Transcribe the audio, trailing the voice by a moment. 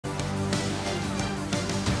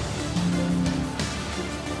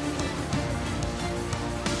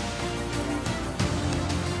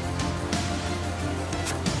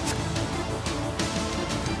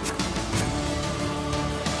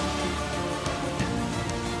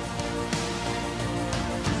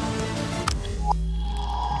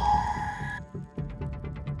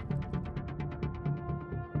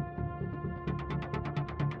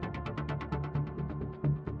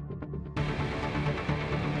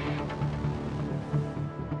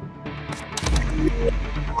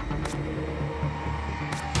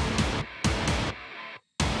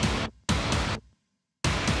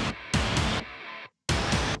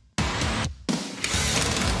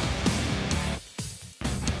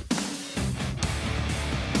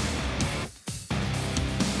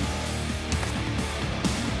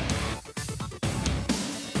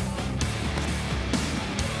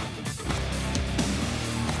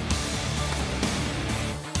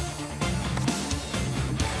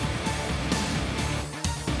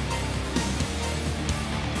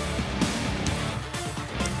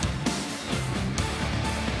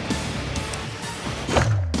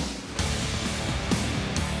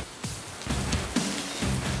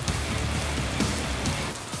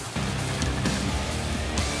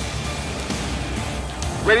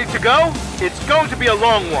Ready to go? It's going to be a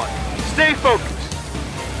long one. Stay focused.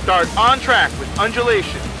 Start on track with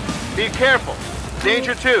undulation. Be careful.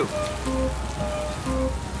 Danger 2.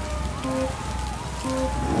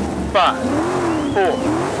 5, 4,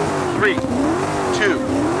 3, 2,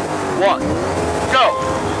 1. Go.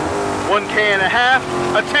 1K and a half.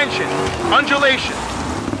 Attention. Undulation.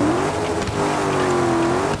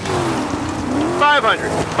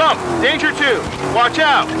 500. Bump. Danger 2. Watch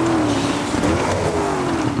out.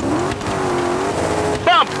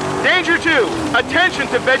 Bump! Danger 2! Attention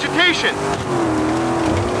to vegetation!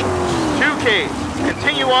 2Ks.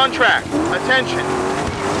 Continue on track. Attention.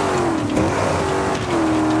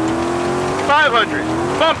 500.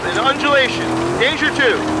 Bump and undulation. Danger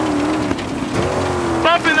 2.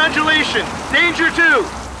 Bump and undulation. Danger 2.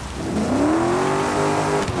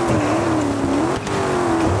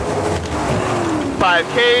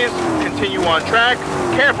 5Ks. Continue on track.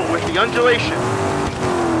 Careful with the undulation.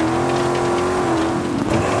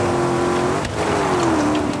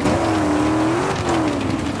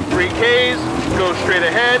 3Ks, go straight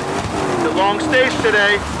ahead. It's a long stage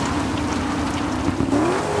today.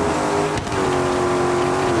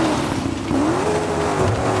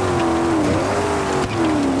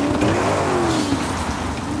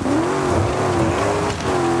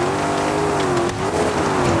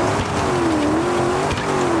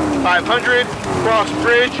 .500, cross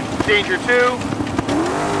bridge, danger 2.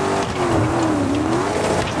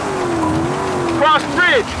 Cross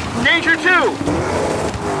bridge, danger 2.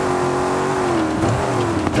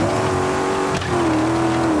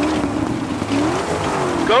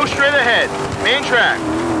 Go straight ahead, main track.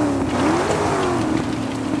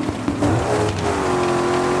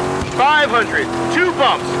 500, 2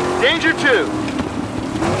 bumps, danger 2.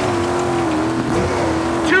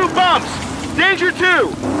 2 bumps, danger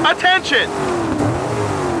 2, attention.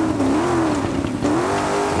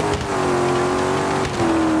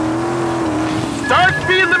 Start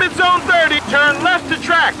speed limit zone 30, turn left to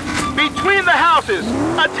track, between the houses,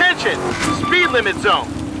 attention, speed limit zone.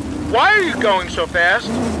 Why are you going so fast?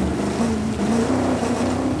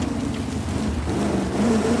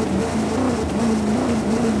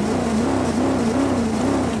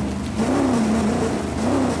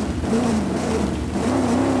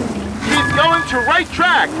 Keep going to right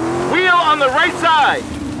track. Wheel on the right side.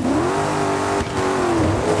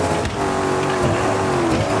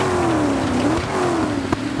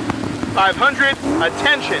 .500,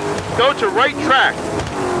 attention. Go to right track.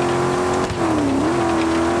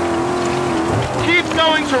 Keep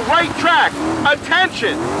going to right track.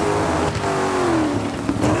 Attention.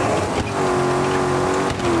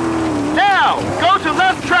 Now, go to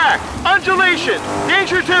left track. Undulation.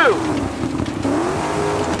 Danger 2.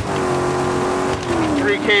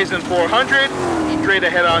 3Ks and 400. Straight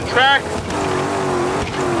ahead on track.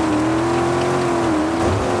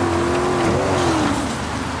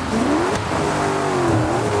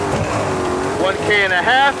 .1K and a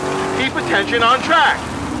half. Keep attention on track.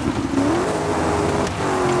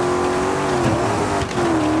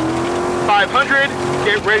 500,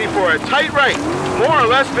 get ready for a tight right, more or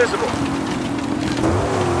less visible.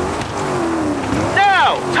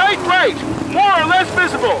 Now, tight right, more or less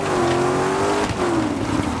visible.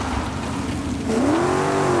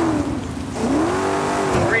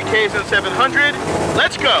 .3Ks and 700,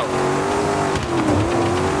 let's go.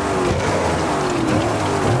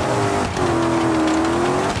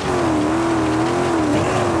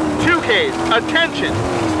 .2Ks, attention,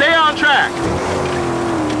 stay on track.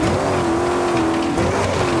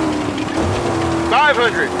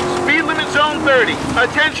 500, speed limit zone 30,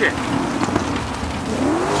 attention.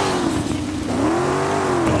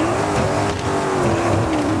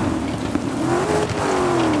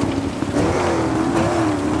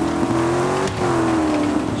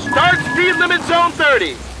 Start speed limit zone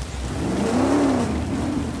 30.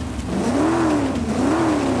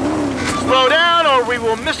 Slow down or we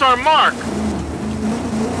will miss our mark.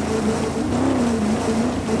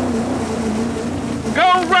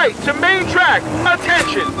 Go right to main track.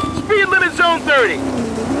 Attention, speed limit zone 30.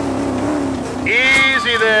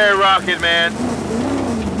 Easy there, Rocket Man.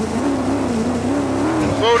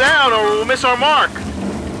 Slow down or we'll miss our mark.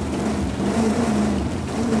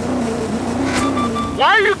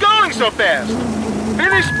 Why are you going so fast?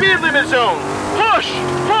 Finish speed limit zone. Push,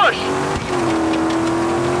 push.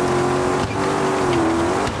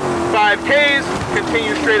 5Ks,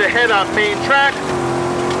 continue straight ahead on main track.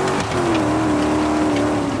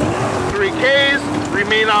 3Ks,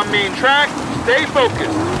 remain on main track. Stay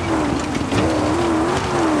focused.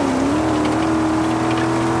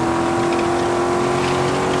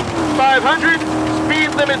 500,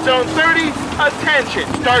 speed limit zone 30,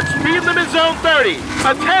 attention. Start speed limit zone 30,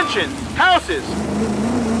 attention, houses.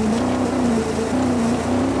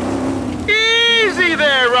 Easy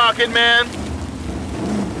there, Rocket Man.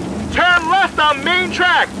 Turn left on main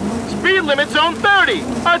track, speed limit zone 30,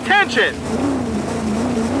 attention.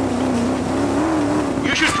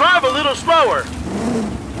 You should drive a little slower.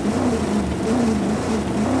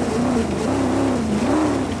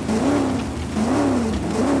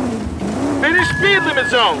 Finish speed limit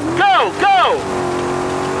zone. Go, go!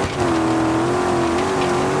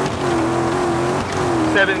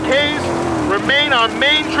 7Ks, remain on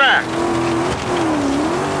main track.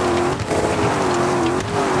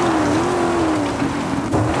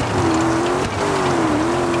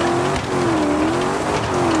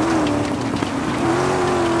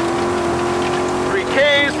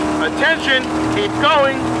 Attention, keep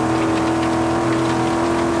going.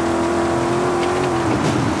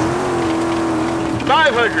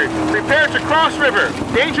 500, prepare to cross river.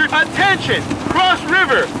 Danger, attention, cross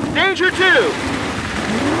river, danger 2.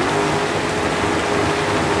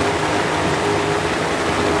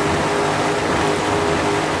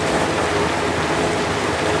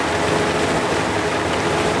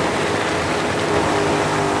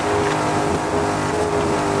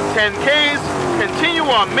 Ks, continue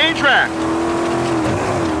on main track.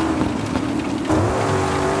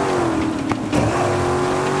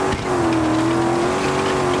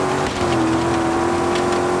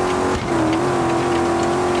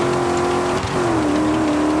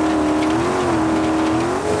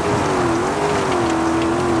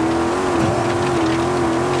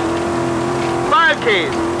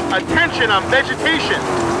 Ks, attention on vegetation.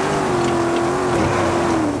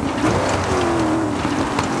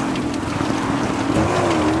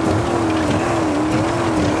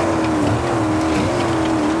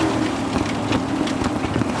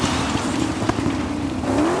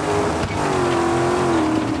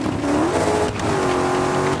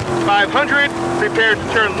 500, prepare to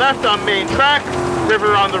turn left on main track,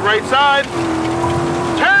 river on the right side.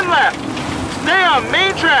 Turn left, stay on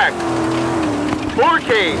main track.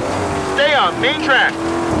 4K, stay on main track.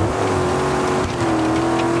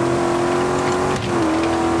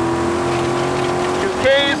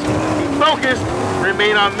 2Ks, keep focused,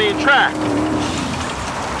 remain on main track.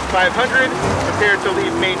 500, prepare to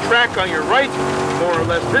leave main track on your right, more or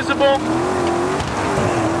less visible.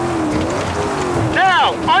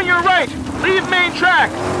 Now, on your right, leave main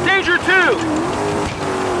track, danger 2.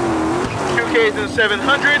 2Ks and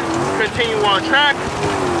 700, continue on track.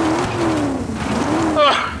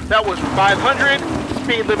 That was 500,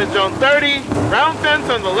 speed limit zone 30, round fence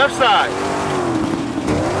on the left side.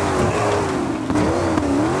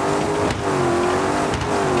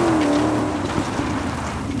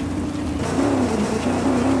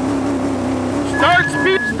 Start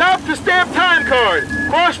speed, stop to stamp time card.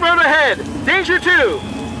 Crossroad ahead, danger 2.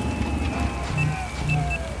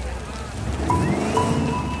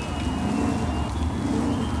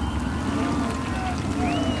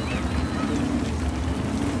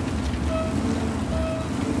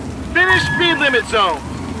 Finish speed limit zone.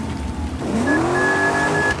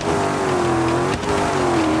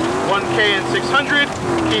 1K and 600,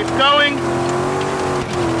 keep going.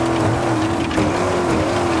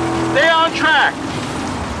 Stay on track.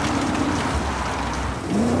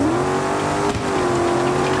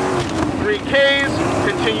 3Ks,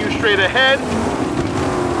 continue straight ahead.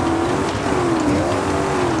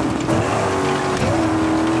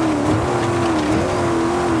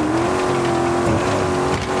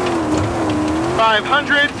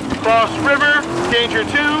 .500, cross river, danger 2.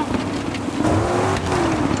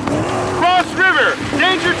 Cross river,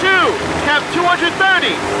 danger 2, cap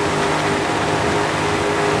 230.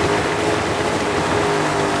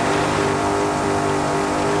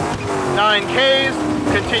 Nine Ks,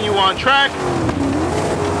 continue on track.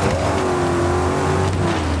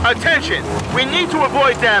 Attention, we need to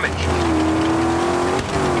avoid damage.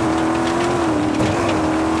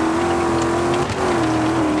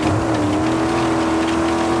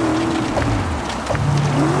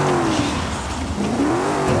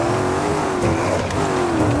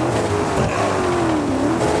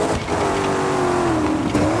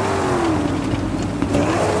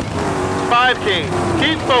 4K.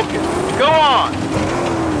 Keep focused. Go on.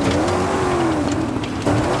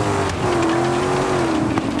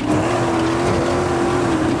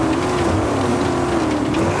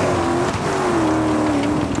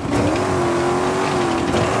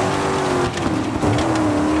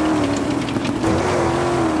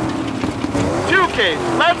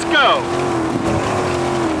 Let's go.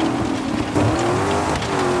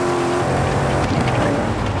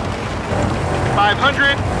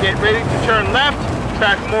 .500, get ready to turn left,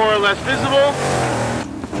 track more or less visible.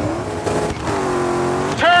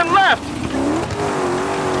 Turn left.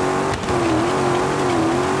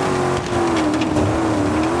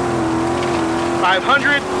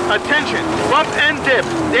 .500, attention, bump and dip,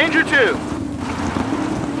 danger 2.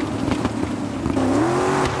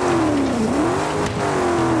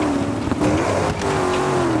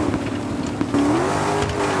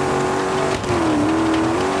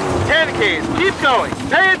 Keep going.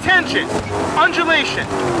 Pay attention. Undulation.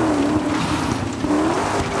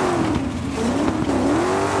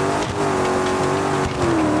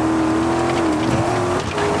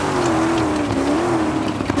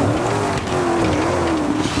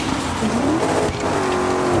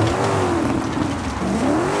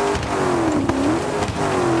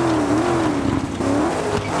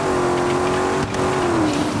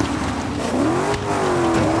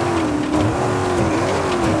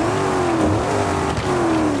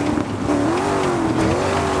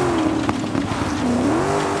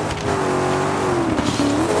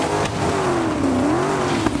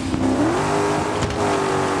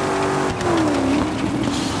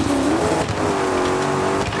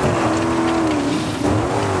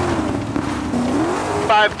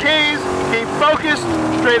 .5Ks, keep focused,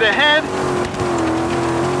 straight ahead.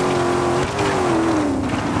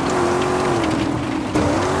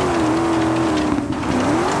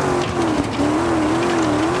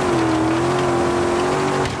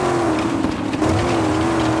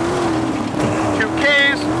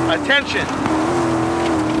 Attention.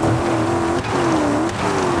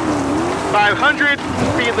 500,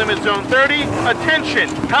 speed limit zone 30. Attention,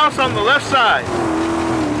 house on the left side.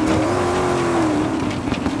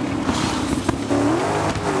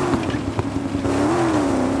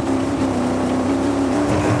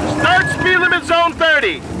 Start speed limit zone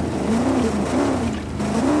 30.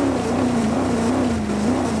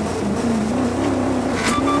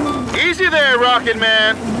 Easy there, Rocket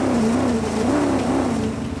Man.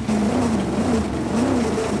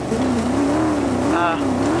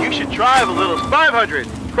 You should drive a little. 500,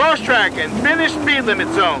 cross track and finish speed limit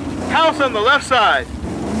zone. House on the left side.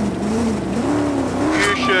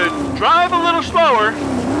 You should drive a little slower.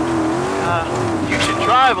 You should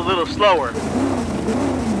drive a little slower.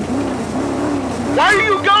 Why are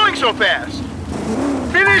you going so fast?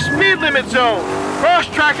 Finish speed limit zone. Cross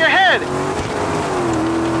track ahead.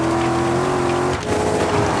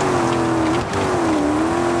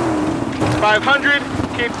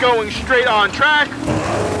 .500, keep going straight on track.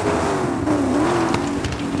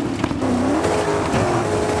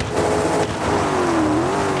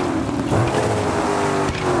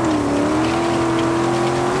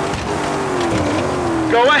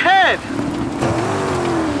 Go ahead.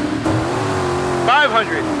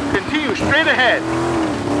 500, continue straight ahead.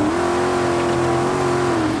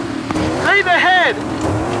 Straight ahead.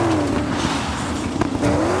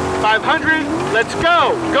 500, let's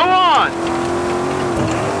go. Go on.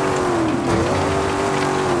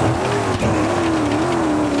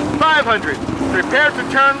 .500, prepare to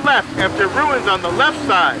turn left after ruins on the left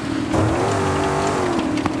side.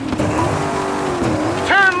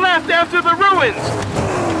 Turn left after the ruins.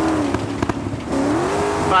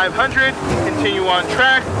 500, continue on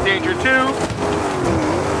track, danger 2.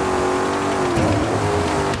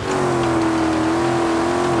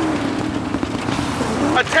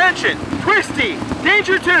 Attention, twisty,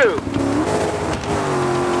 danger 2.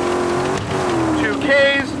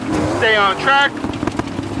 2Ks, stay on track.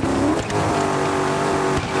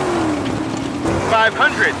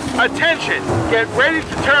 500, attention, get ready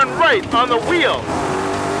to turn right on the wheel.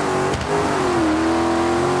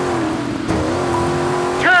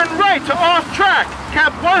 Turn right to off track,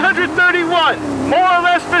 cap 131, more or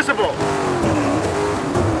less visible.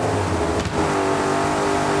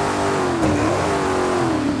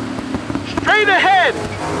 Straight ahead.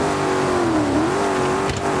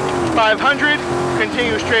 500,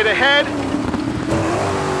 continue straight ahead.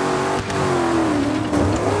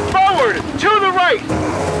 Forward, to the right.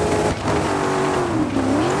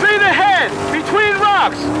 Straight ahead, between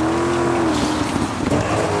rocks.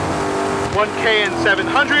 1K and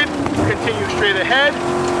 700, continue straight ahead.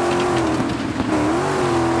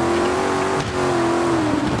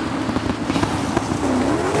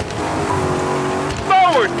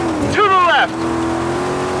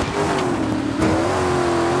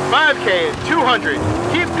 200.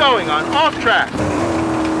 Keep going on off track.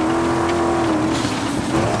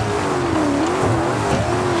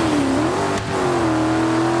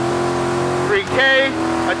 3K,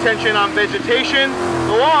 attention on vegetation,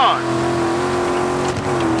 go on.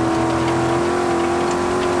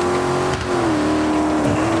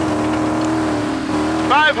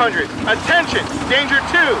 500, attention, danger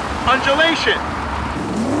 2, undulation.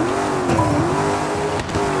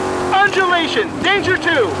 Undulation, danger 2,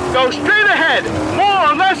 go straight ahead,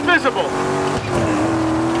 more or less visible.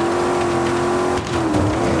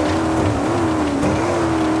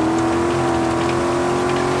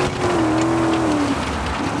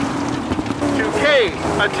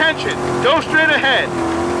 2K, attention, go straight ahead.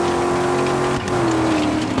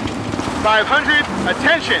 500,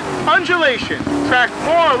 attention, undulation, track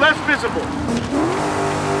more or less visible.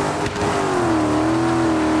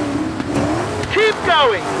 Keep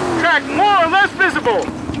going, track more or less visible,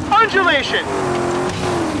 undulation.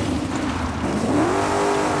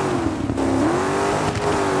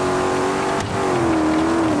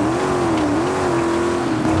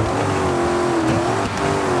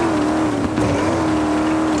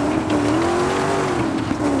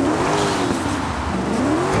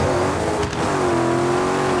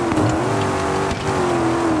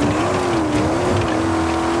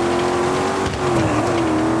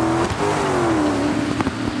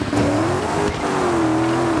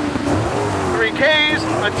 3Ks,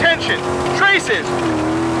 attention, traces.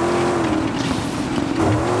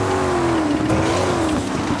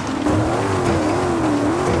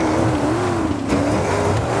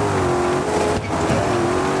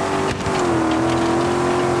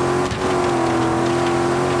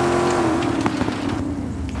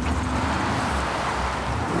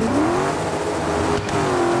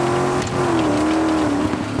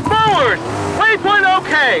 Forward, waypoint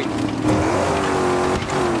okay.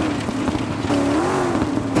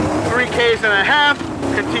 3Ks and a half,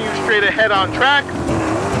 continue straight ahead on track.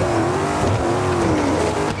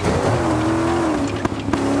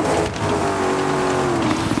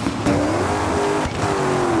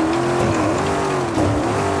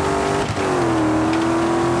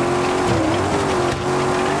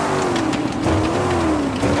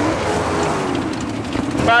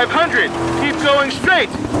 .500, keep going straight.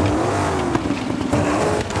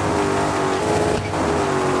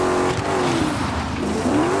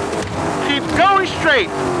 Going straight,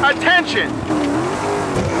 attention.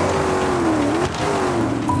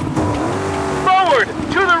 Forward,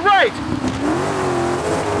 to the right.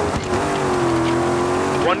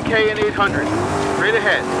 1K and 800, straight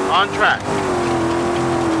ahead, on track.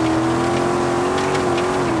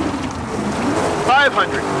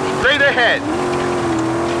 500, straight ahead.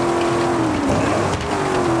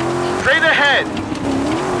 Straight ahead.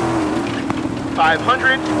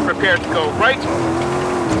 500, prepare to go right.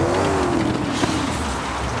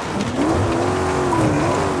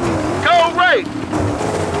 Right.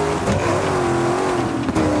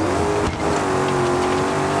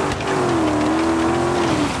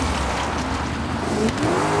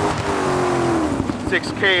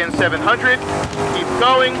 6K and 700, keep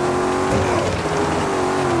going.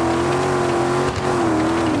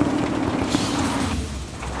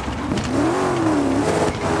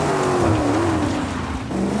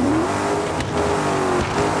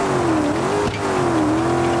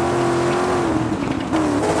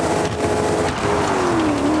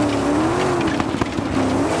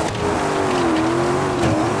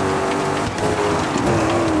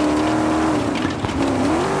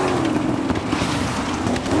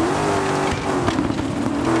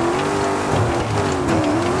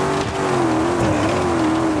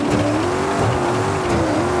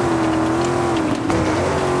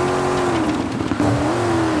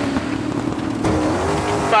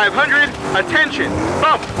 .500, attention,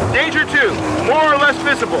 bump, danger 2, more or less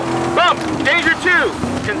visible, bump, danger 2,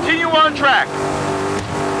 continue on track.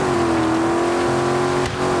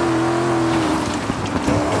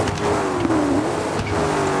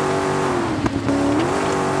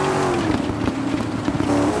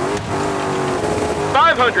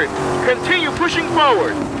 .500, continue pushing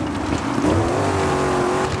forward.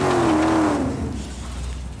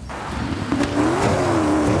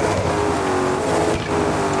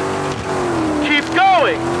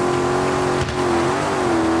 Going.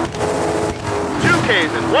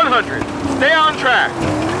 2Ks and 100. Stay on track.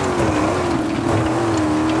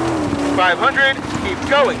 500. Keep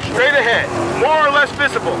going. Straight ahead. More or less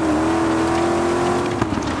visible.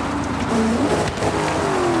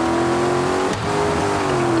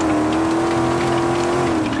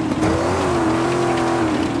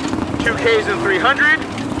 .2Ks and 300.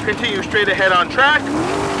 Continue straight ahead on track.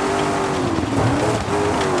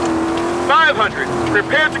 500.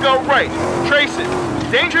 Prepare to go right. Traces.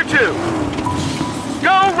 Danger 2.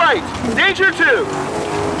 Go right. Danger 2.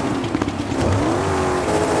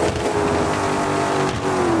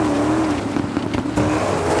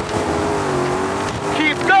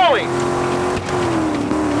 Keep going.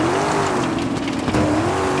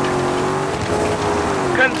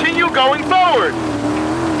 Continue going forward.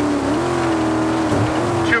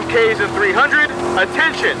 2Ks and 300.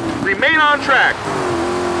 Attention. Remain on track.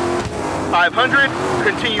 500.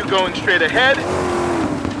 Continue going straight ahead.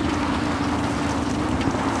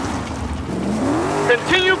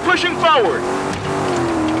 Continue pushing forward.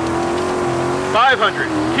 500.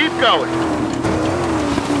 Keep going.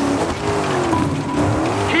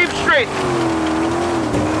 Keep straight.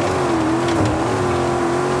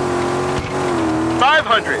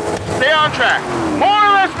 500. Stay on track. More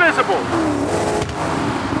or less visible.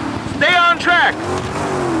 Stay on track.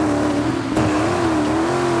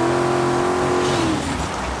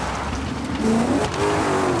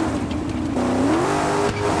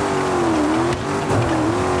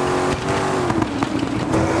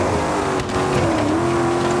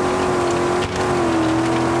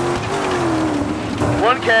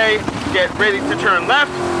 Get ready to turn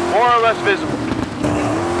left, more or less visible.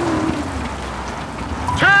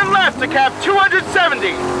 Turn left to cap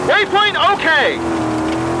 270. Waypoint okay.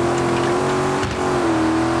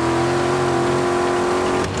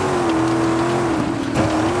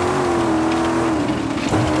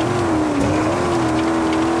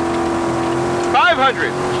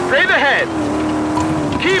 Straight ahead.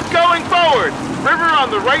 Keep going forward. River on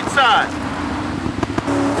the right side.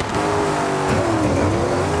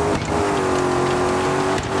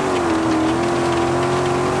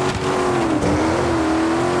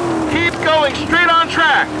 Keep going straight on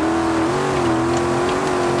track.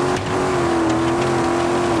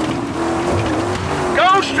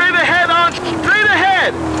 Go straight ahead on straight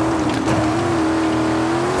ahead.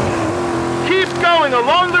 Keep going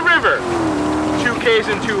along the river. 2Ks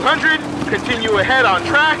and 200, continue ahead on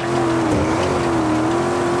track.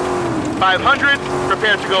 500,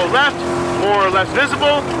 prepare to go left, more or less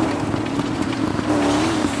visible.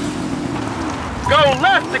 Go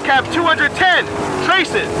left to cap 210,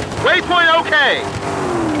 traces, waypoint okay.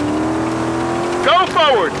 Go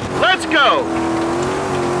forward, let's go.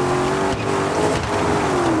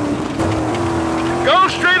 Go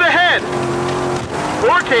straight ahead.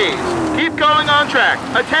 4Ks, keep going on track,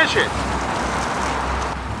 attention.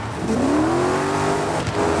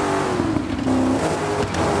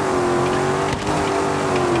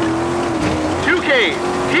 2Ks,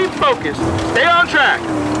 keep focused, stay on track.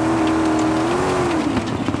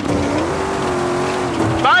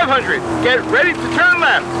 500, get ready to turn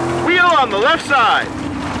left, wheel on the left side.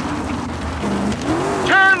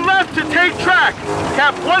 Turn left to take track,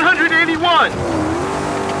 cap 181.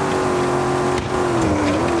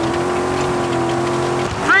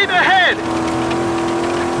 Straight ahead.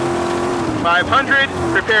 500,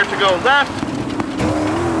 prepare to go left.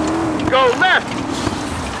 Go left.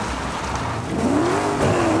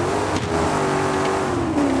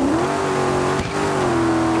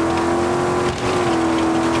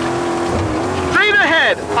 Straight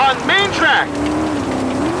ahead on main track.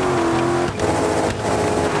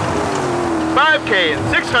 5K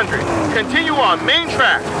and 600, continue on main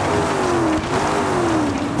track.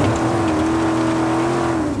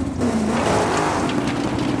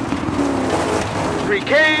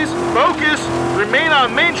 3Ks, focus, remain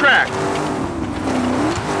on main track.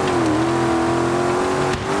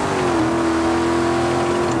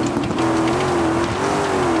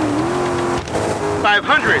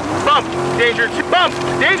 500, bump, danger 2, bump,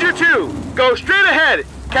 danger 2, go straight ahead,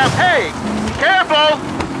 cap, hey, careful,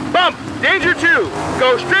 bump, danger 2,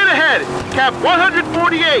 go straight ahead, cap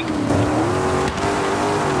 148.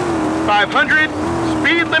 500,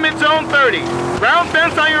 speed limit zone 30, round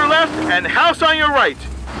fence on your left and house on your right.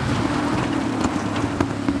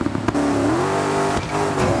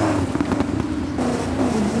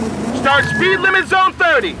 Start speed limit zone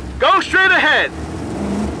 30, go straight ahead.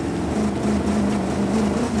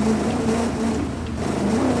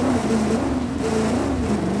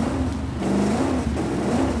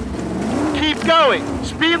 Keep going,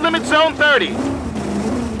 speed limit zone 30.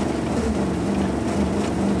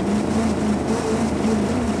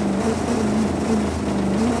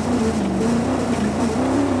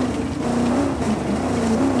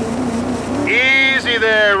 Easy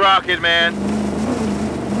there, Rocket Man.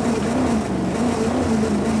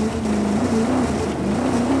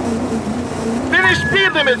 Finish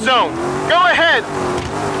speed limit zone. Go ahead.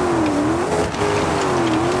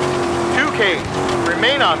 2K,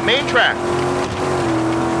 remain on main track.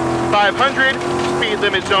 500, speed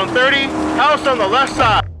limit zone 30, house on the left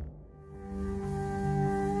side.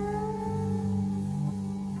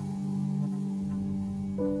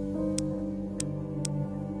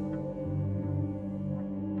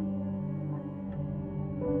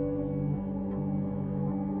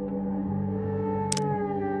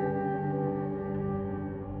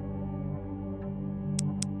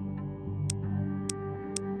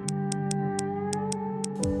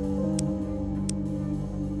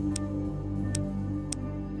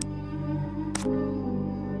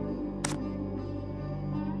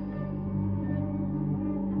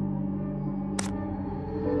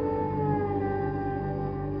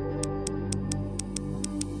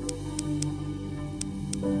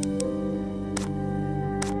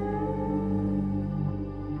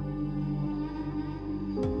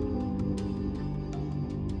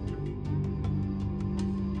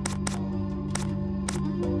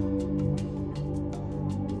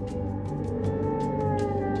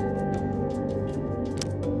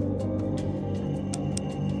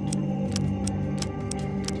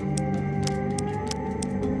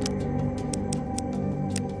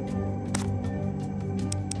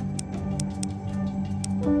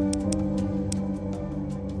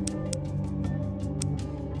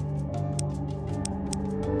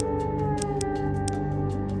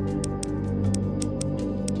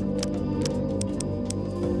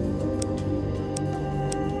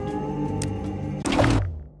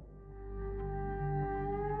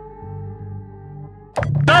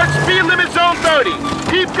 Speed limit zone 30.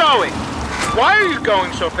 Keep going. Why are you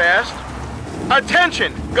going so fast?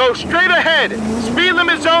 Attention, go straight ahead. Speed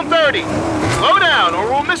limit zone 30. Slow down or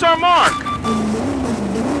we'll miss our mark.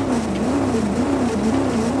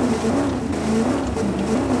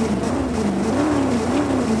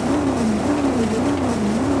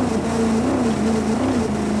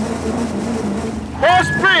 Cross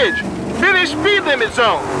bridge. Finish speed limit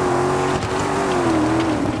zone.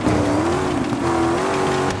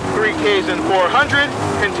 3Ks and 400,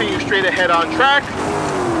 continue straight ahead on track.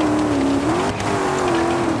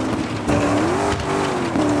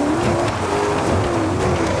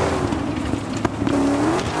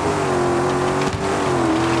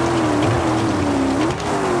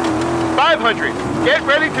 Get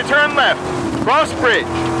ready to turn left. Cross bridge.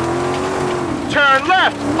 Turn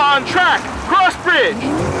left on track. Cross bridge.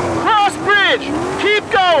 Cross bridge.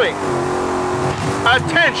 Keep going.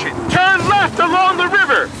 Attention. Turn left along the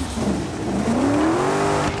river.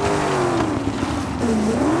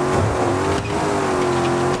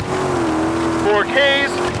 Four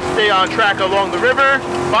Ks. Stay on track along the river.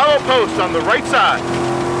 Follow post on the right side.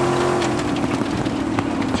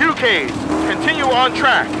 2 Ks. Continue on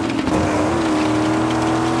track.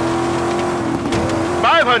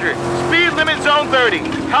 500, speed limit zone 30,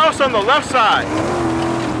 house on the left side.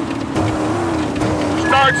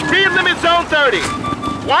 Start speed limit zone 30.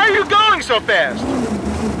 Why are you going so fast?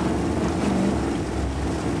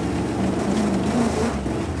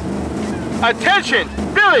 Attention,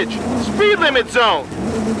 village, speed limit zone.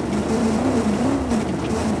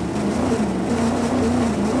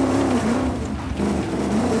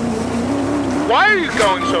 Why are you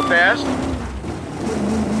going so fast?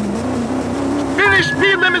 Finish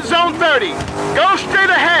speed limit zone 30. Go straight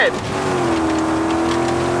ahead.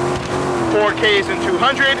 4 Ks and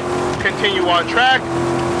 200. Continue on track.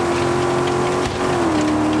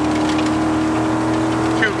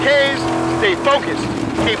 2 Ks. Stay focused.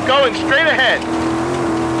 Keep going straight ahead.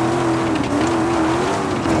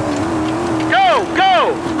 Go,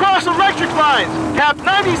 go. Cross electric lines. Cap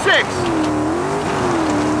 96.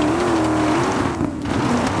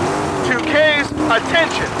 2 Ks.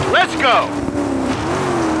 Attention. Let's go.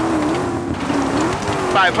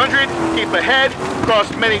 500, keep ahead,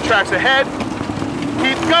 cross many tracks ahead.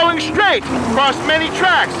 Keep going straight, cross many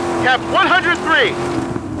tracks, cap 103.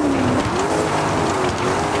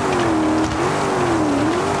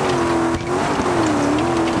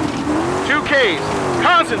 Two Ks,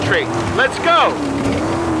 concentrate, let's go.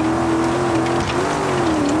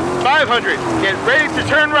 500, get ready to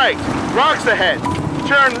turn right, rocks ahead.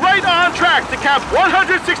 Turn right on track to cap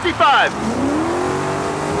 165.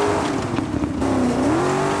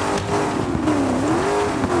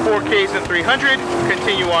 4 Ks and 300,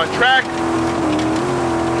 continue on track.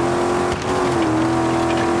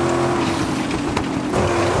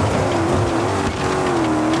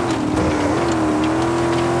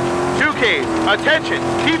 Two Ks, attention,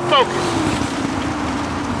 keep focused.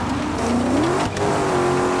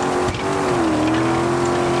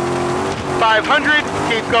 500,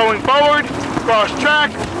 keep going forward, cross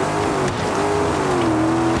track.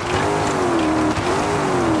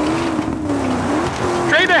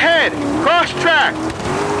 Straight ahead. ahead, cross track.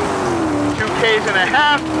 2Ks and a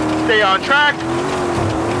half, stay on track.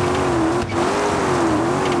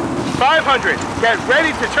 500, get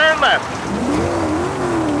ready to turn left.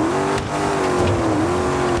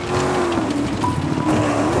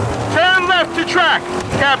 Turn left to track,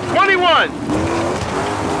 cap 21.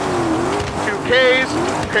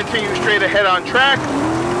 2Ks, continue straight ahead on track.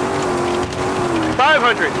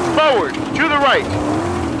 500, forward, to the right.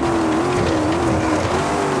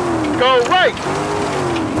 Go right.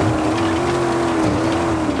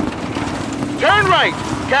 Turn right,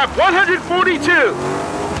 cap 142.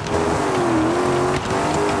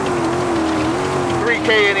 3K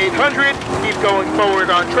and 800, keep going forward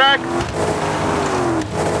on track.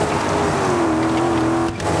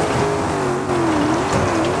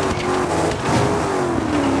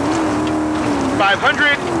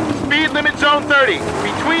 500, speed limit zone 30,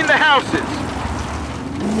 between the houses.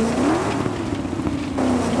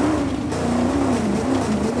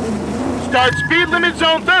 Start speed limit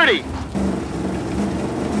zone 30.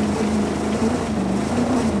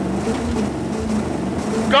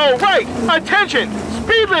 Go right, attention,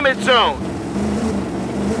 speed limit zone.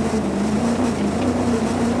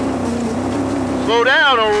 Slow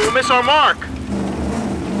down or we'll miss our mark.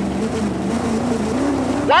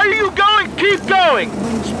 Why are you going? Keep going.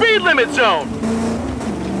 Speed limit zone.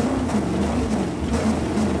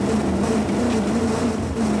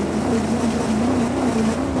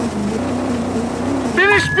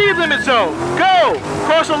 Finish speed limit zone. Go.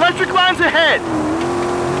 Cross electric lines ahead.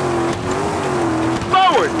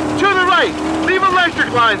 Forward. To the right. Leave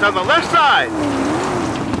electric lines on the left side.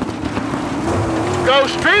 Go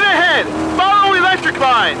straight ahead. Follow electric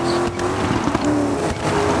lines.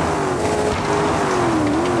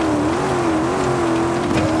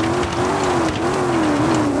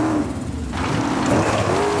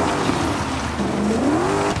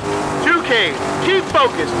 Keep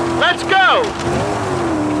focused. Let's go.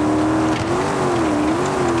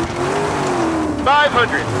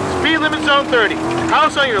 500. Speed limit zone 30.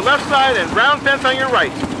 House on your left side and round fence on your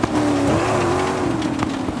right.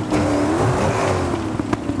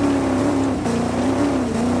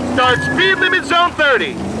 Start speed limit zone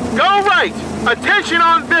 30. Go right. Attention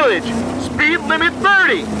on village. Speed limit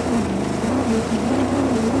 30.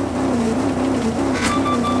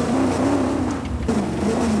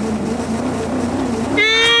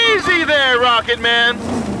 Easy there, Rocket Man.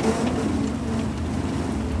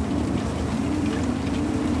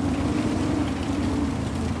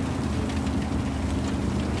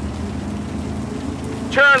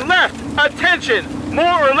 Turn left. Attention.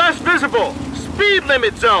 More or less visible. Speed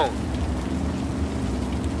limit zone.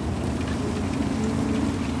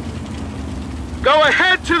 Go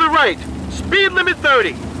ahead to the right. Speed limit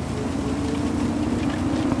 30.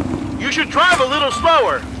 You should drive a little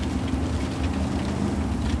slower.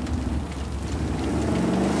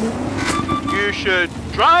 You should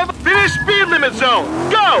drive. Finish speed limit zone.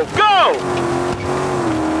 Go, go.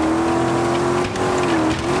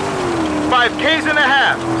 5Ks and a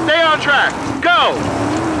half. Stay on track. Go.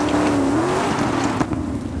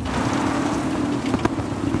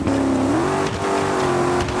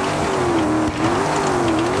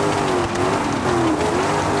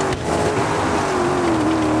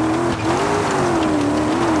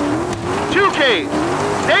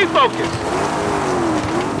 Stay focused.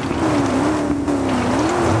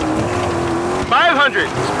 500.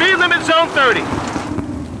 Speed limit zone 30.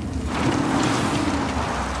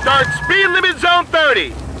 Start speed limit zone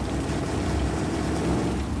 30.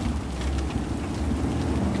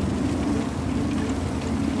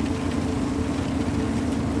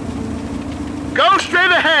 Go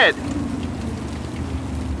straight ahead.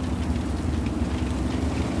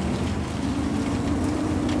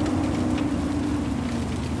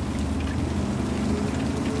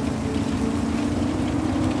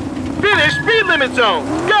 Speed limit zone.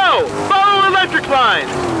 Go! Follow electric lines.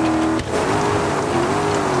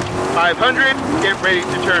 500. Get ready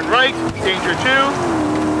to turn right. Danger 2.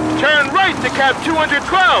 Turn right to cap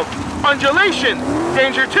 212. Undulation.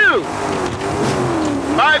 Danger 2.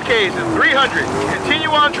 5Ks and 300. Continue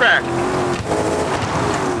on track.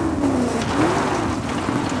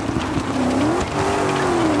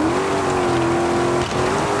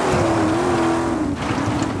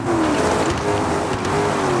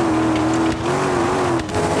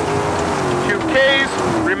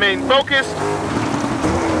 Remain focused.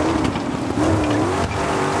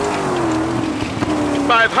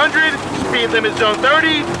 500, speed limit zone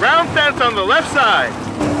 30, round fence on the left side.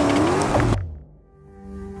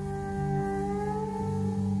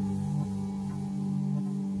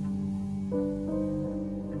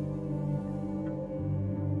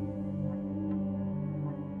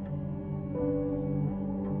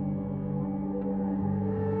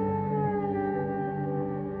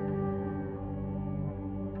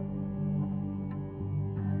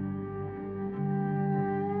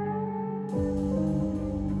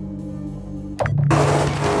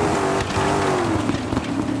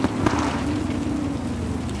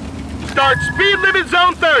 Start speed limit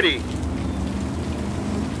zone 30.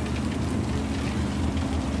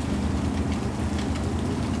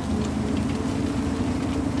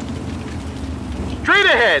 Straight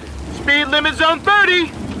ahead, speed limit zone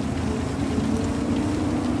 30.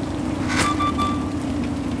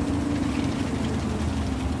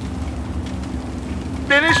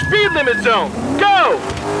 Finish speed limit zone, go!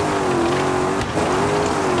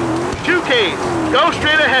 2Ks, go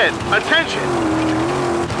straight ahead, attention.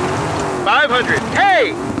 500,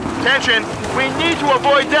 hey! Attention, we need to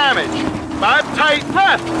avoid damage. 5 tight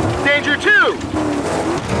left, danger 2.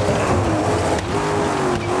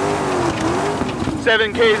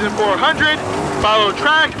 7Ks and 400, follow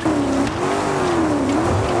track.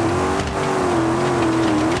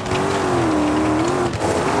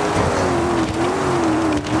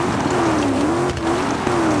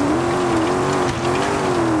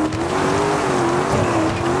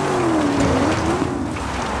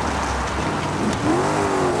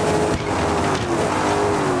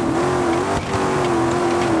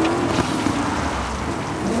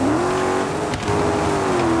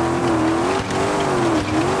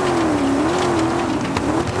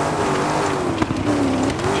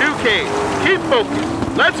 Keep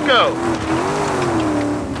focused. Let's go.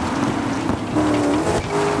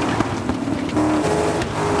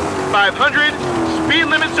 .500, speed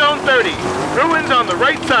limit zone 30. Ruins on the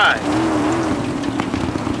right side.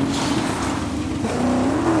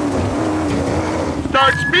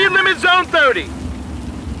 Start speed limit zone 30.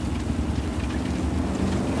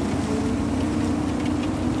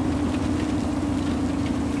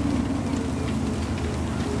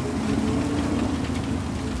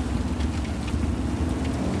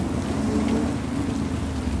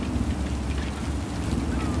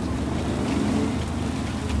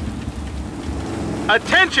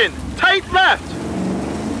 Attention! Tight left!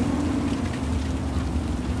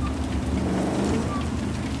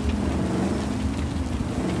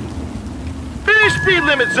 Finish speed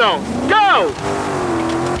limit zone! Go!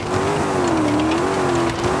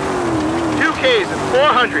 2Ks and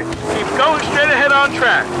 400. Keep going straight ahead on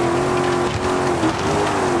track.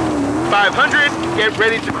 500. Get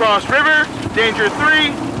ready to cross river. Danger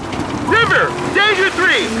 3. River! Danger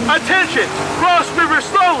 3! Attention! Cross river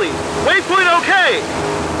slowly! Waypoint okay!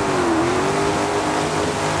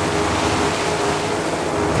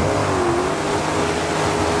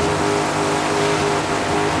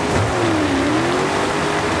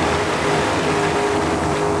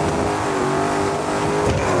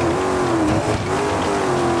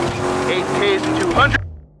 Ks and 200.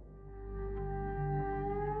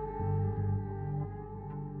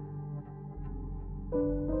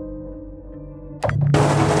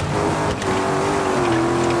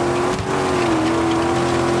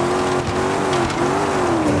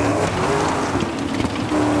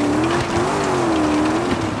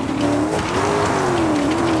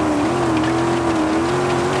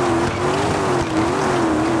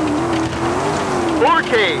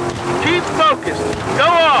 Keep focused. Go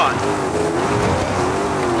on.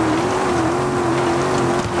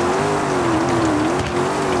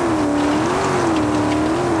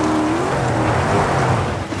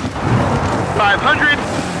 .500,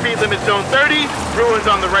 speed limit zone 30, ruins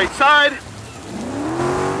on the right side.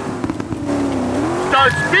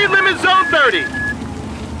 Start speed limit zone 30.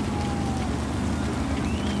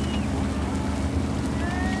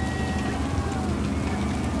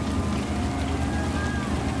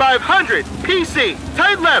 .500, PC,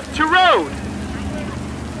 tight left to road.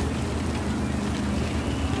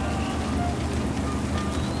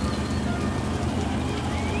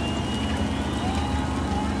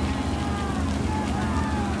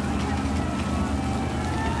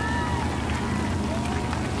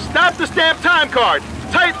 Stop the stamp time card.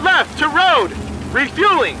 Tight left to road.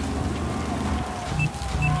 Refueling.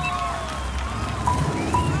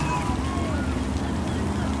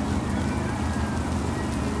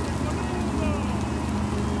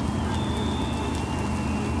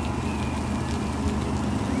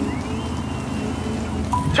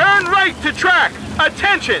 Turn right to track.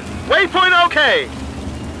 Attention. Waypoint okay.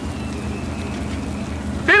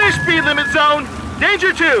 Finish speed limit zone.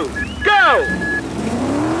 Danger 2. Go.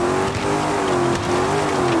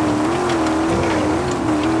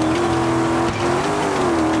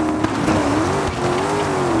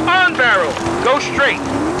 Barrel, go straight.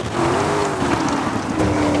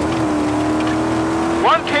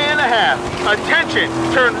 1.5 K. Attention,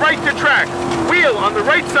 turn right to track. Wheel on the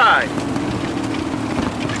right side.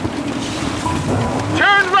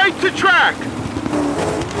 Turn right to track.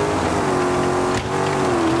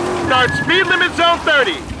 Start speed limit zone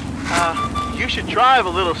 30. You should drive a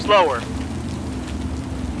little slower.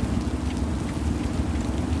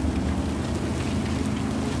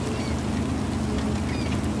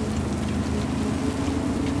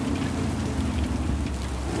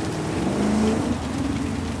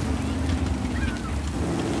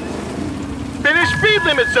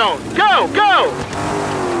 limit zone. Go, go!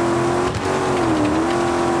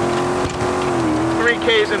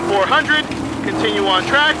 3Ks and 400. Continue on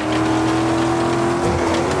track.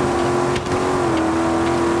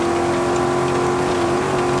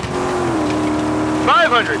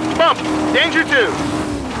 500. Bump. Danger 2.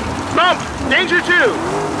 Bump. Danger 2.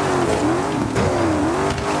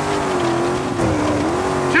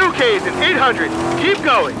 2Ks and 800. Keep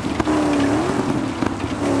going.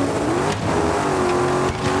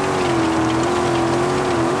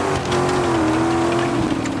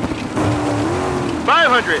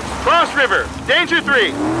 500. Cross river. Danger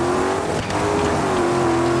 3.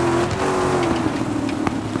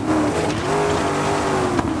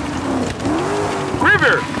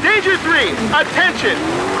 River. Danger 3. Attention.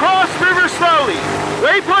 Cross river slowly.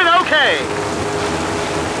 Waypoint okay.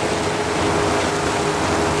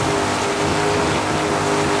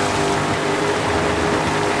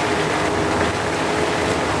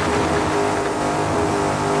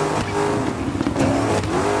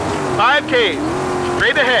 Five Ks.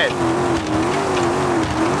 Straight ahead.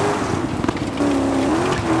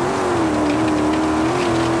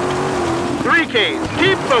 Three Ks.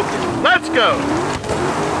 Keep focused. Let's go.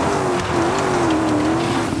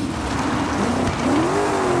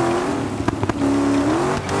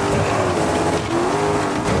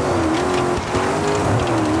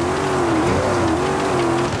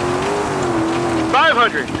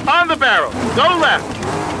 On the barrel. Go left.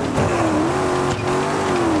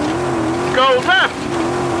 Go left.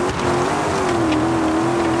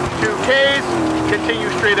 2Ks. Continue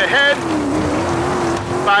straight ahead.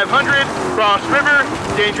 500. Cross river.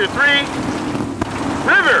 Danger 3.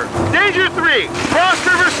 River. Danger 3. Cross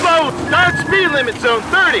river slow. Start speed limit zone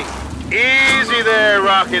 30. Easy there,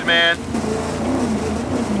 Rocket Man.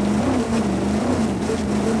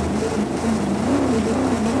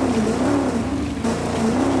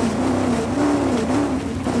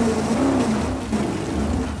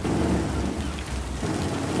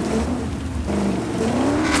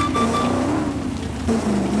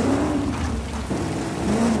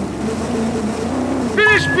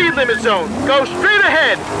 Speed limit zone. Go straight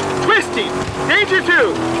ahead. Twisting. Danger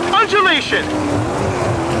 2. Undulation.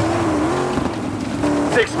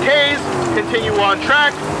 6Ks. Continue on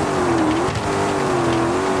track.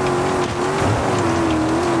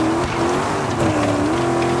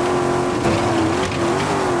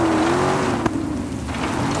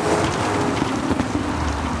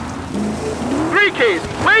 Three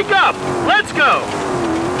Ks. Wake up. Let's go.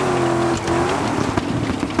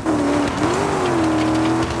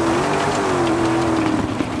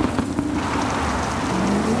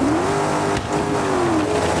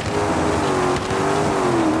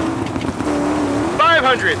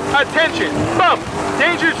 500. Attention. Bump.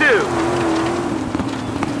 Danger 2.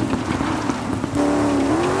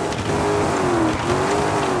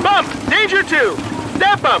 Bump. Danger 2.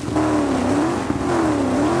 Step up.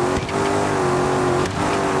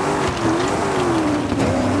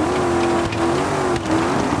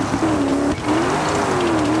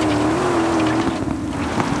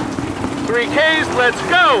 Three Ks. Let's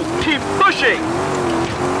go. Keep pushing.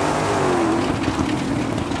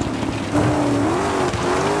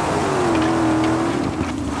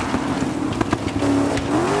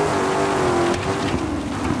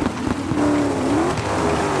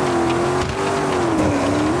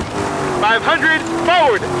 500,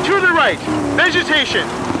 forward, to the right, vegetation.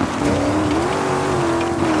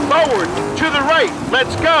 Forward, to the right,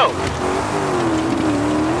 let's go.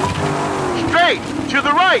 Straight, to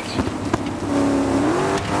the right.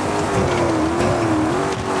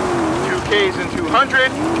 2Ks and 200,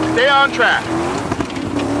 stay on track.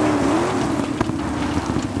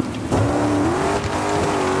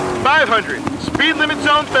 500, speed limit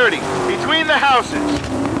zone 30, between the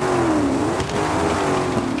houses.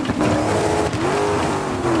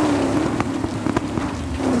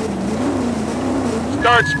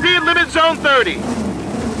 Start speed limit zone 30.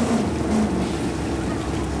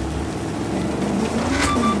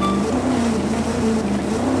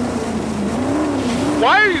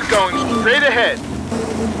 Why are you going straight ahead?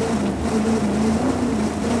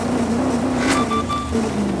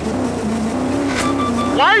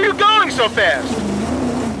 Why are you going so fast?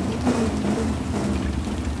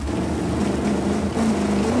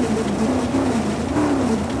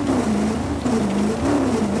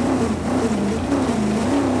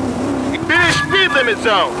 Speed limit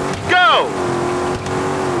zone. Go!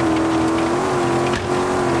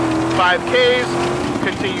 5Ks.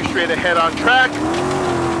 Continue straight ahead on track.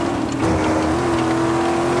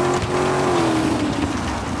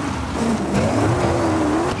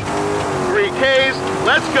 Ks.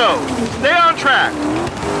 Let's go. Stay on track.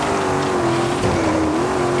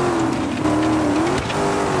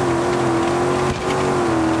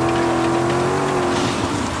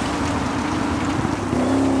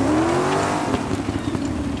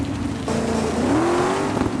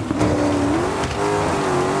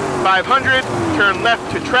 500, turn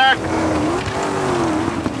left to track.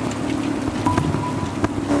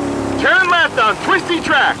 Turn left on twisty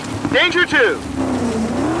track. Danger 2.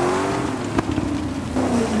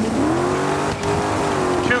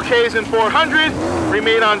 2Ks and 400,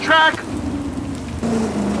 remain on track.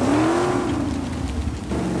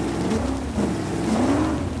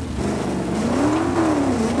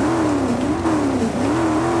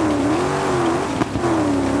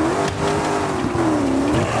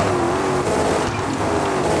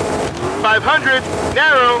 .500,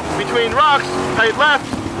 narrow, between rocks, tight left.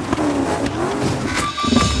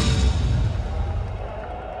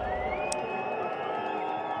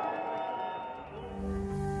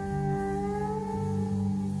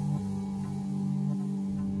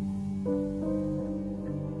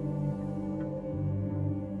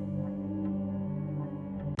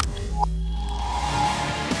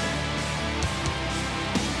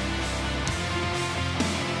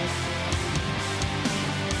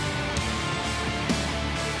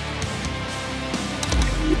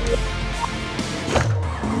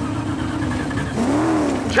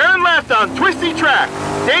 Turn left on twisty track.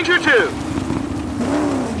 Danger 2.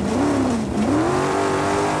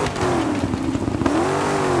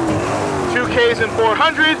 2Ks and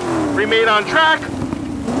 400, remain on track.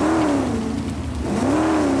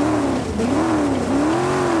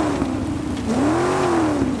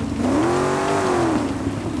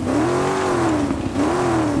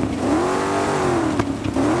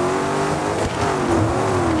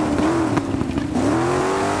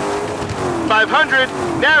 .500,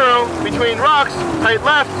 narrow, between rocks, tight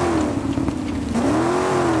left.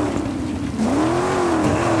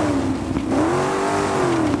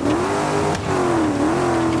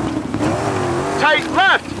 Tight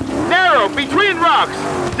left, narrow, between rocks,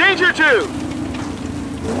 danger 2.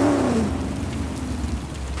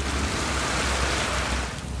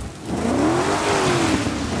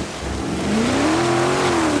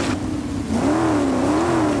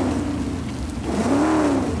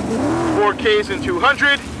 Ks and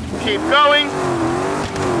 200, keep going.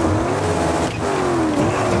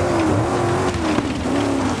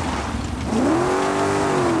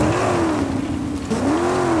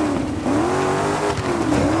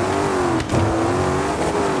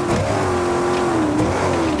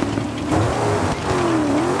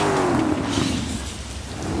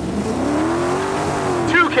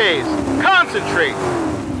 Concentrate.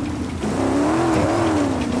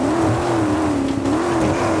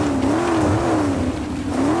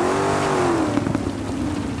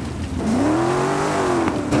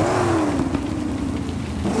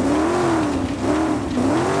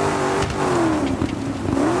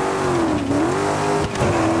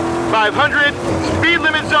 .500, speed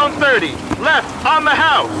limit zone 30, left on the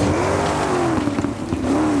house.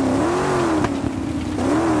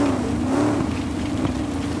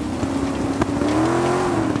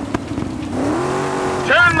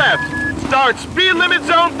 Turn left, start speed limit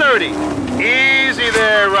zone 30. Easy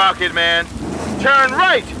there, Rocket Man. Turn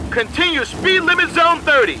right, continue speed limit zone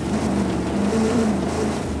 30.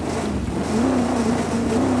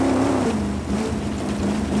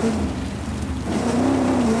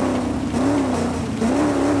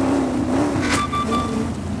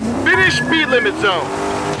 Finish speed limit zone.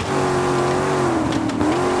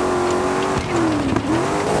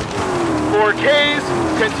 Four Ks,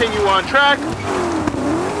 continue on track.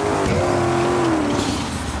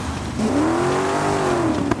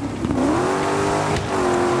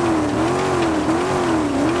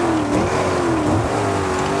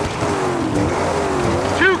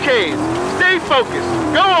 Stay focused.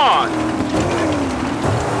 Go on.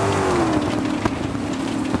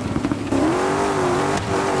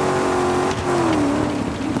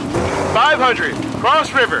 .500,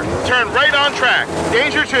 cross river, turn right on track.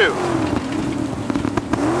 Danger 2.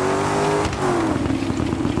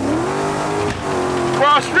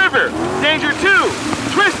 Cross river, danger 2.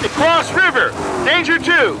 Twist it, cross river, danger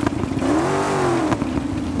 2.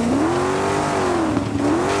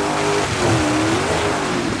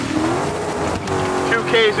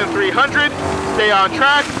 Ks and 300, stay on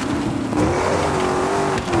track.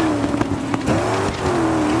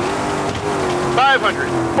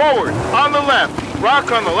 .500, forward, on the left,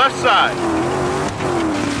 rock on the left side.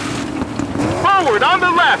 Forward, on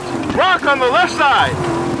the left, rock on the left side.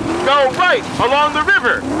 Go right, along the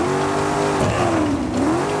river.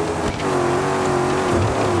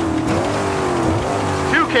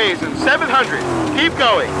 Ks and 700, keep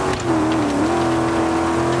going.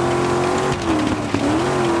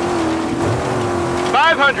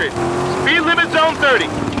 .500, speed limit zone 30.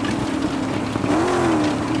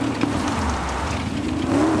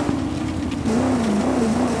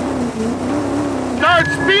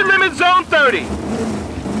 speed limit zone 30.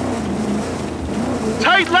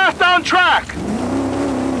 Tight left on track.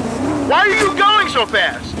 Why are you going so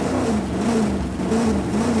fast?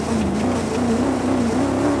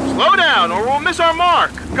 Slow down or we'll miss our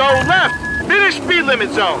mark. Go left. Finish speed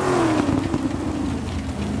limit zone.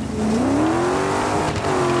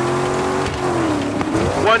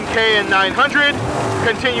 $1K and 900.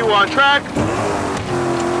 Continue on track.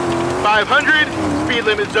 500. Speed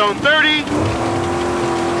limit zone 30.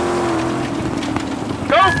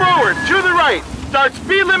 Go forward to the right. Start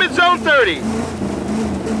speed limit zone 30.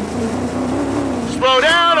 Slow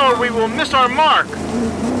down or we will miss our mark.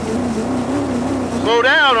 Slow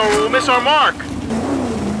down or we'll miss our mark.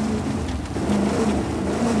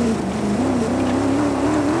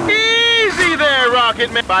 Easy there,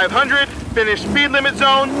 Rocket Man. 500, finish speed limit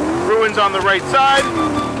zone. Ruins on the right side.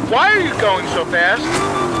 Why are you going so fast?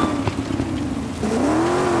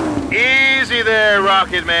 Easy there,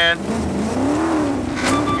 Rocket Man.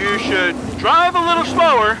 You should drive a little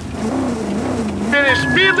slower. Finish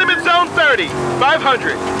speed limit zone 30.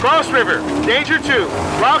 500, cross river, danger 2.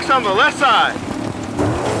 Rocks on the left side.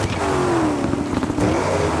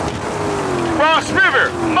 Cross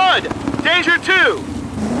river, mud, danger 2.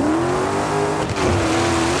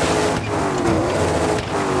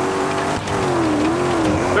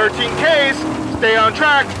 $13Ks, stay on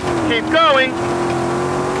track, keep going.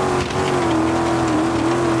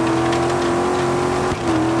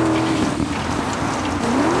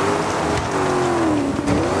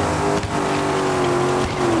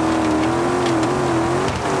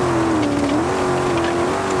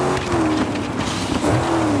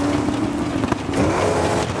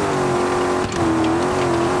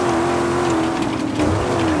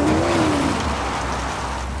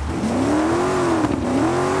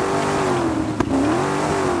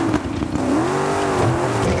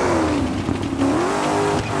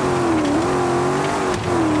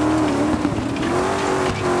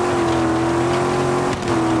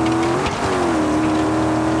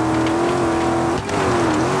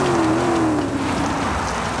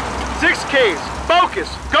 Focus,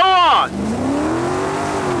 go on!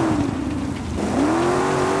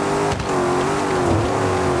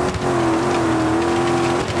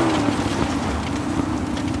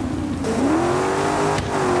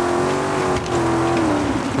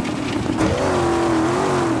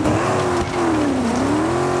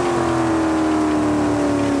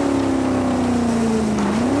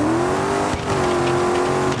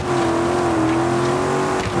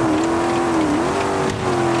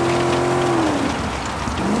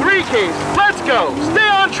 Let's go! Stay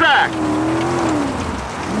on track!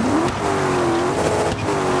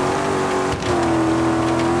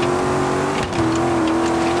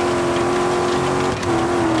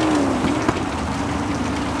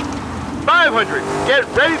 $500. Get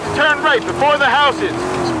ready to turn right before the houses.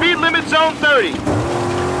 Speed limit zone 30.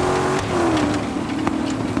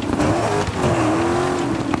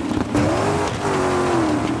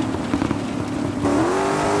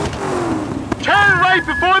 Right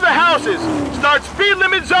before the houses. Start speed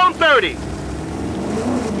limit zone 30.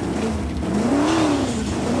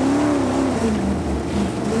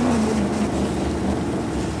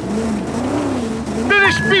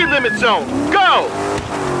 Finish speed limit zone. Go!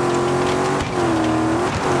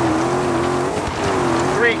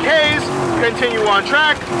 3Ks. Continue on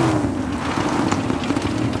track.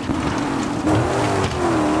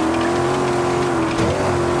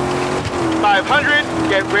 $500.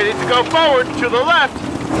 Get ready to go forward to the left.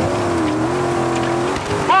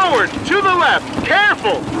 Forward to the left.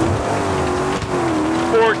 Careful.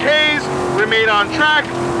 4Ks. Remain on track.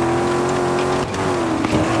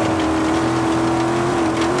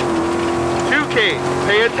 2Ks.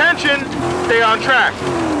 Pay attention. Stay on track.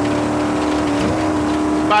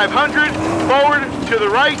 500. Forward to the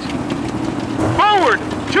right. Forward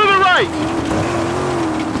to the right.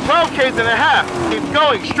 12Ks and a half. Keep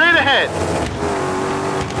going straight ahead.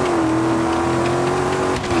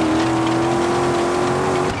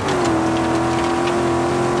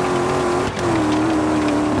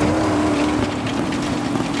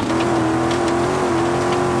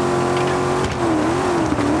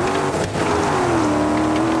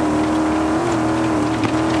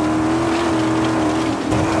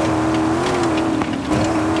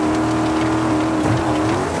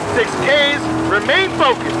 Remain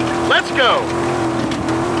focused. Let's go.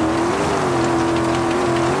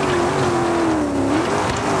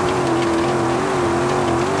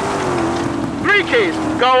 $3Ks.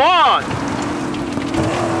 Go on.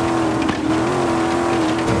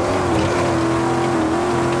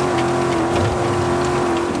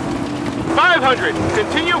 $500.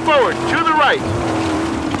 Continue forward to the right.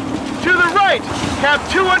 To the right, cap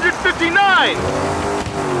 259.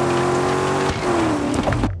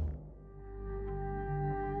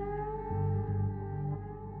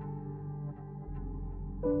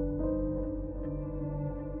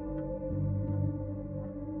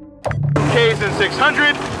 Ks and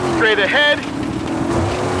 600, straight ahead.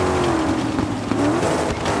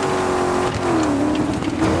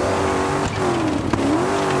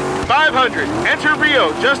 Enter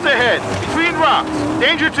Rio, just ahead, between rocks,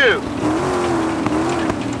 danger 2.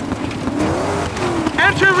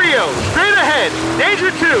 Enter Rio, straight ahead,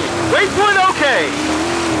 danger 2, waypoint OK.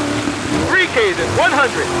 3Ks at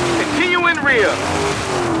 100, continue in Rio.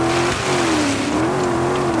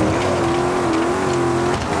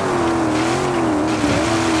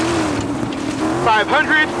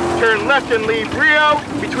 Turn left and leave Rio,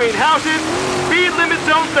 between houses, speed limit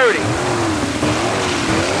zone 30.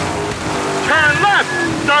 Turn left,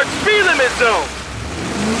 start speed limit zone.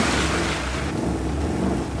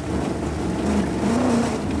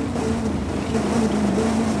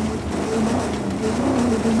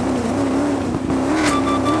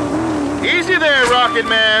 Easy there, Rocket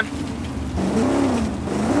Man.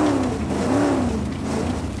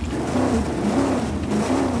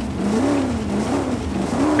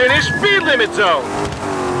 Finish speed limit zone.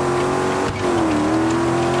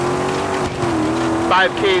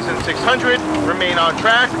 5Ks and 600, remain on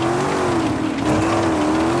track.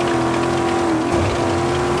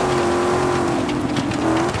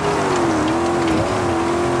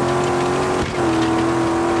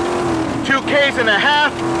 Two Ks and a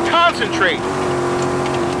half, concentrate.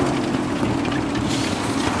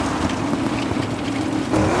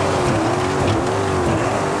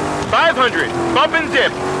 Bump and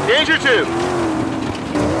dip, danger 2.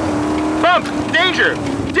 Bump, danger,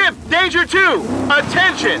 dip, danger 2,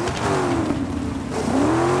 attention.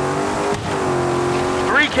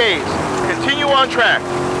 3Ks, continue on track.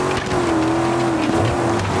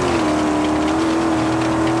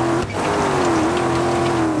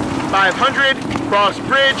 .500, cross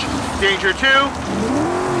bridge, danger 2.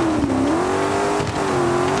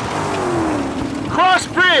 Cross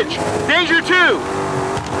bridge, danger 2.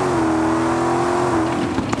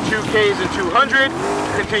 2Ks and 200,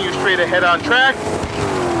 continue straight ahead on track.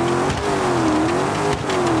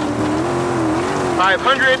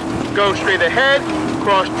 500, go straight ahead,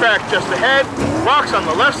 cross track just ahead, rocks on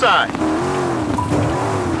the left side.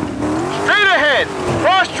 Straight ahead,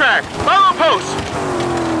 cross track, follow post.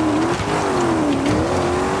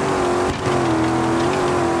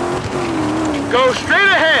 Go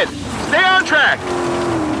straight ahead, stay on track.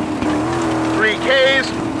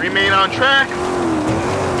 3Ks, remain on track.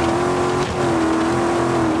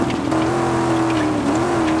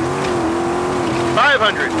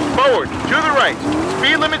 500, forward, to the right,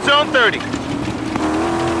 speed limit zone 30.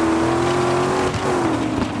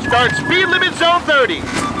 Start speed limit zone 30.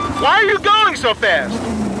 Why are you going so fast?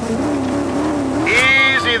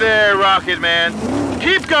 Easy there, Rocket Man.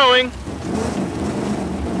 Keep going.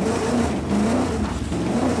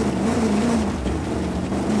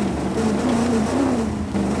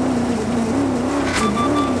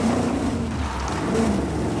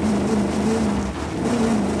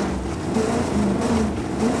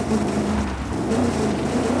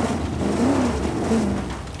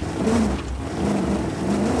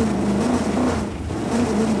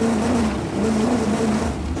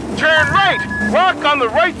 Turn right, rock on the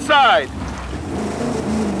right side.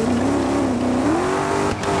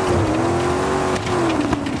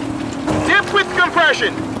 Dip with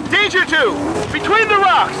compression, danger 2, between the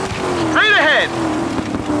rocks, straight ahead.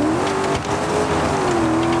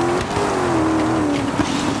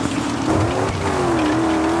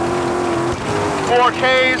 Four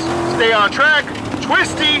Ks, stay on track,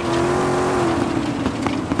 twisty.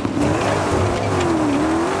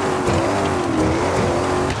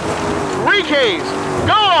 3Ks,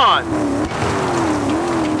 go on!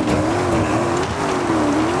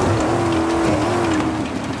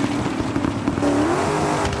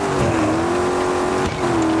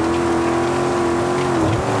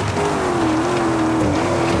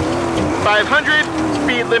 .500,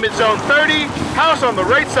 speed limit zone 30, house on the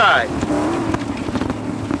right side.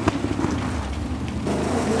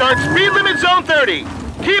 Start speed limit zone 30,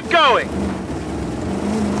 keep going.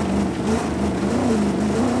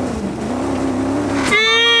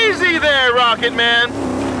 Easy there, Rocket Man.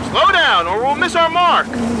 Slow down or we'll miss our mark.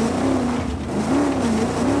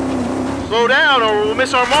 Slow down or we'll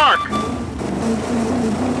miss our mark.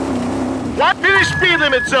 What? Finish speed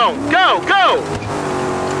limit zone. Go, go.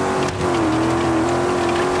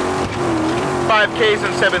 5Ks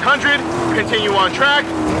and 700. Continue on track.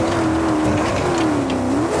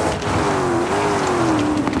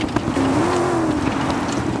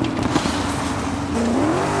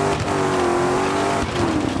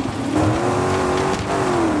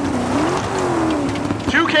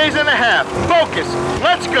 focus.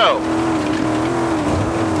 Let's go.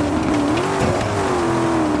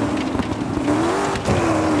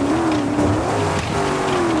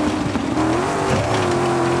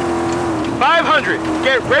 500.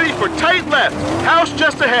 Get ready for tight left. House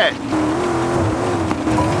just ahead.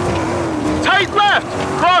 Tight left.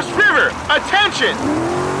 Cross river. Attention.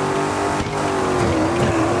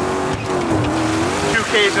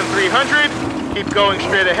 2Ks and 300. Keep going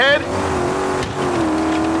straight ahead.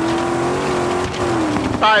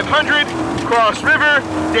 500. Cross river.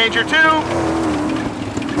 Danger 2.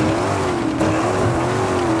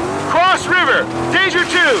 Cross river. Danger 2.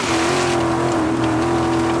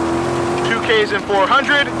 2Ks and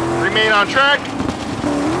 400, remain on track.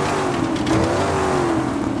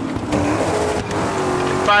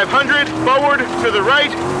 500, forward to the right,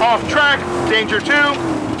 off track, danger 2.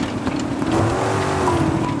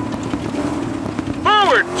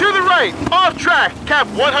 Forward to the right, off track, cap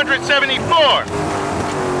 174.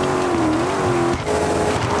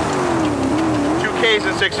 2Ks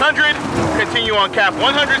and 600, continue on cap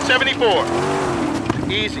 174.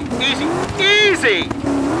 Easy, easy, easy!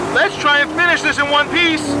 Let's try and finish this in one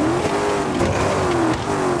piece.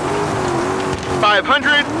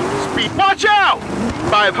 500, speed, watch out!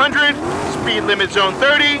 500, speed limit zone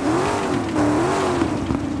 30.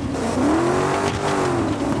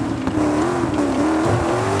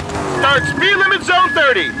 Start speed limit zone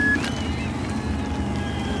 30.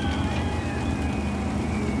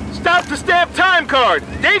 Stop the stamp time card.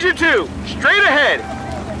 Danger 2, straight ahead.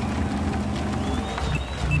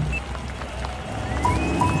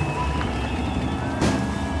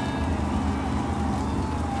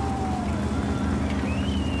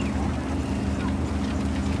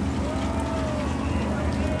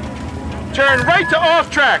 Turn right to off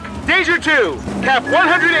track. Danger 2. Cap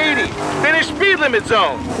 180. Finish speed limit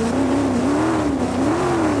zone.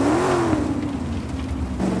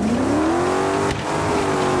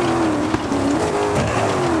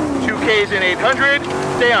 Two Ks in 800.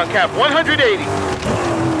 Stay on cap 180.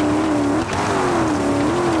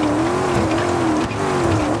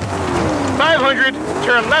 .500.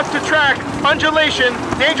 Turn left to track. Undulation.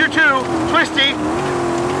 Danger 2. Twisty.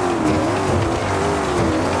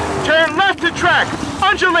 Turn left to track,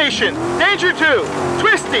 undulation, danger 2,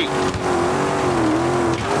 twisty.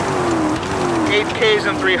 8Ks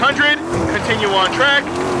and 300, continue on track.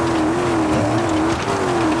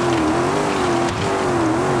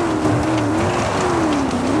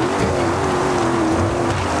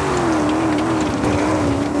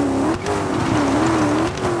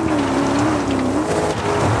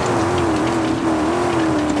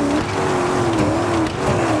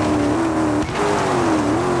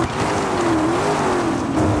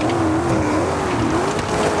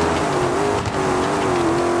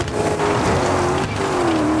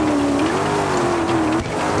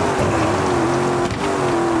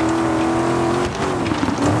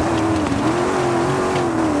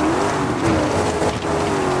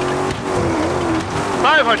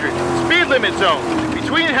 Speed limit zone,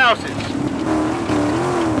 between houses.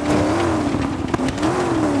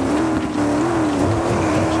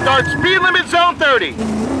 Start speed limit zone 30.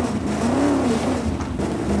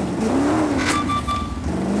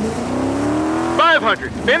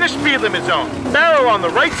 .500, finish speed limit zone. Barrel on the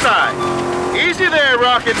right side. Easy there,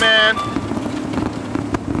 Rocket Man.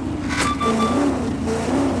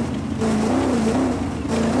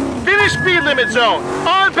 Finish speed limit zone,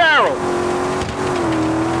 on barrel.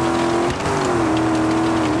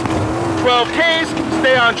 12Ks,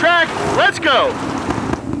 stay on track, let's go.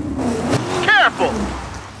 Careful.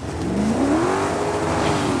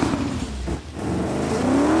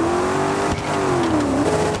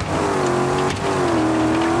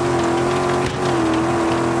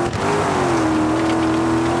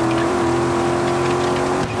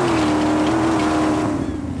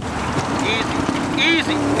 Easy,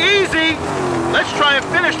 easy, easy. Let's try and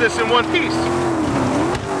finish this in one piece.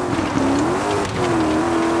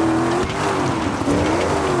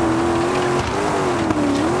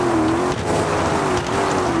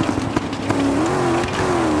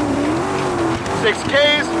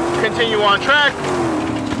 .6Ks, continue on track.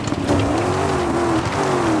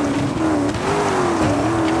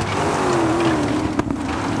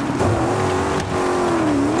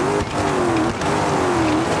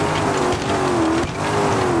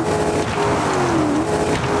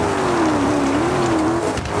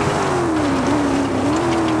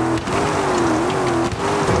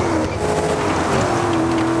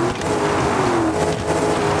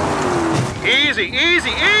 Easy, easy,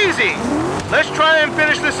 easy! Let's try and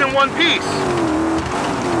finish this in one piece.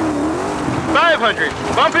 500,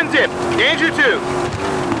 bump and dip, danger 2.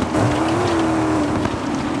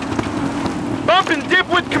 Bump and dip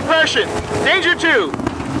with compression. Danger 2.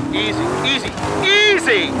 Easy, easy,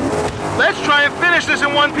 easy. Let's try and finish this in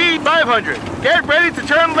 1P 500. Get ready to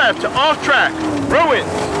turn left to off track. Ruins.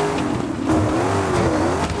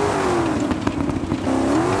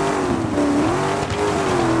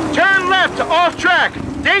 Turn left to off track.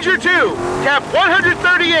 Danger 2. Cap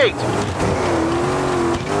 138.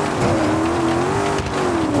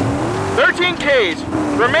 13 Ks.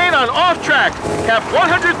 Remain on off track. Cap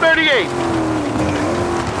 138.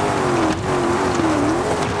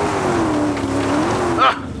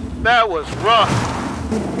 That was rough.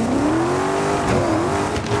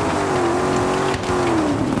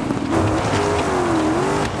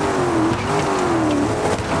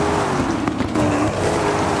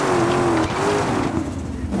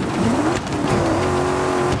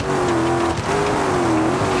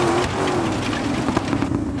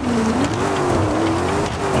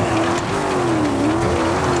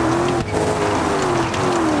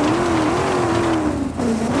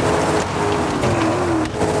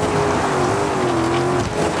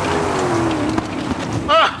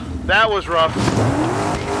 That was rough.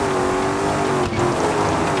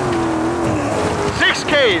 6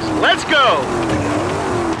 Ks, let's go.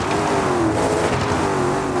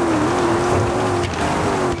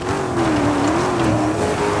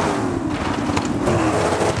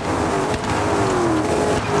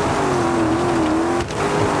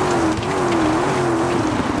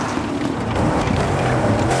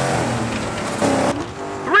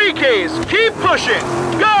 Keep pushing.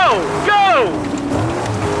 Go, go.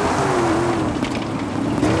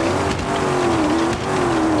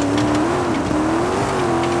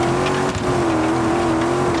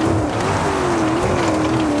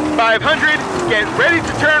 500, get ready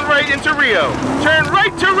to turn right into Rio. Turn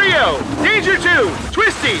right to Rio. Danger 2,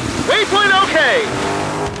 twisty, waypoint okay.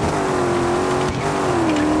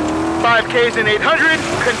 5Ks in 800,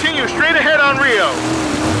 continue straight ahead on Rio.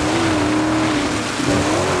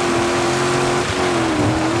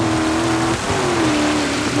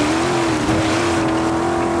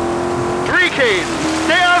 3Ks,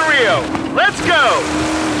 stay on Rio. Let's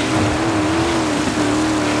go.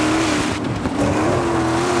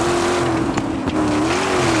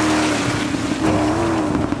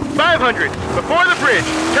 500, before the bridge,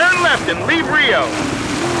 turn left and leave Rio.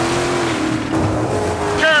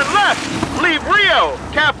 Turn left, leave Rio,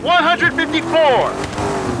 cap 154.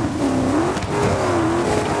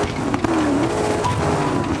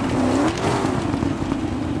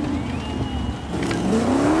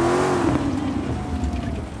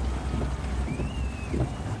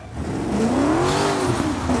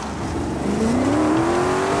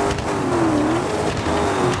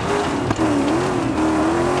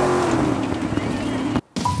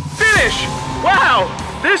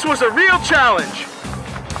 Wow, this was a real challenge.